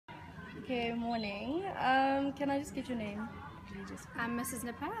Okay, morning. Can I just get your name? I'm Mrs.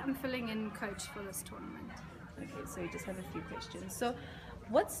 Nipper. I'm filling in coach for this tournament. Okay, so you just have a few questions. So,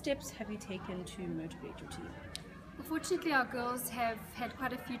 what steps have you taken to motivate your team? Fortunately, our girls have had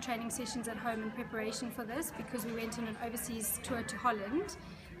quite a few training sessions at home in preparation for this because we went on an overseas tour to Holland,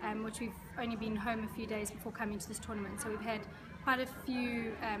 which we've only been home a few days before coming to this tournament. So we've had quite a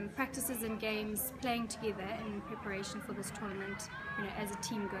few practices and games playing together in preparation for this tournament, as a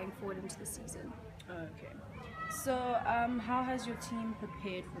team going forward into the season. Okay. So, how has your team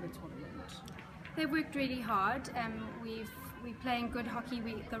prepared for the tournament? They've worked really hard. We're playing good hockey.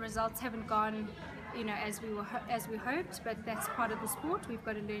 The results haven't gone, as we hoped, but that's part of the sport. We've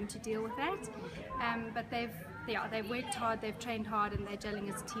got to learn to deal with that. But they've worked hard, they've trained hard, and they're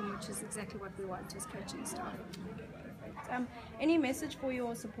gelling as a team, which is exactly what we want as coaching staff. Any message for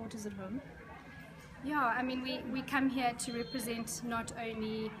your supporters at home? Yeah, I mean, we come here to represent not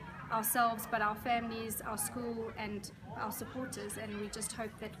only ourselves but our families, our school and our supporters, and we just hope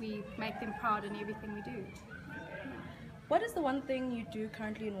that we make them proud in everything we do. What is the one thing you do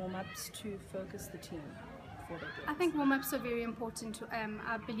currently in warm-ups to focus the team for the games? I think warm-ups are very important.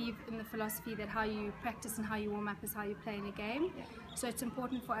 I believe in the philosophy that how you practice and how you warm up is how you play in a game. So it's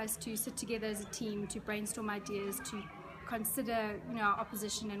important for us to sit together as a team, to brainstorm ideas, to consider our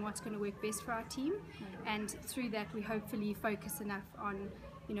opposition and what's going to work best for our team, and through that we hopefully focus enough on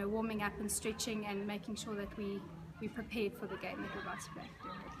warming up and stretching and making sure that we're prepared for the game that we're about to play.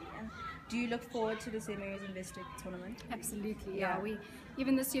 And do you look forward to the same as Investec tournament? Absolutely, yeah.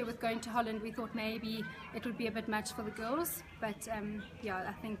 Even this year with going to Holland, we thought maybe it would be a bit much for the girls, but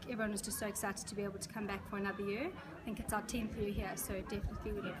I think everyone was just so excited to be able to come back for another year. I think it's our 10th year here, so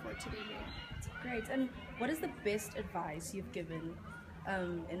definitely we look forward to being there. Great. And what is the best advice you've given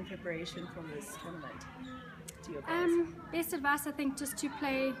in preparation for this tournament to your guys? Best advice, I think, just to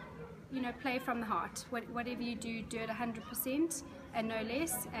play from the heart. Whatever you do, do it 100% and no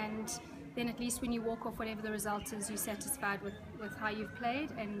less, and then at least when you walk off, whatever the result is, you're satisfied with how you've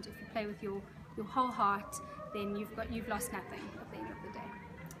played, and if you play with your whole heart, then you've lost nothing at the end of the day.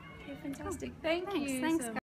 Okay, fantastic. Thank you. Thanks.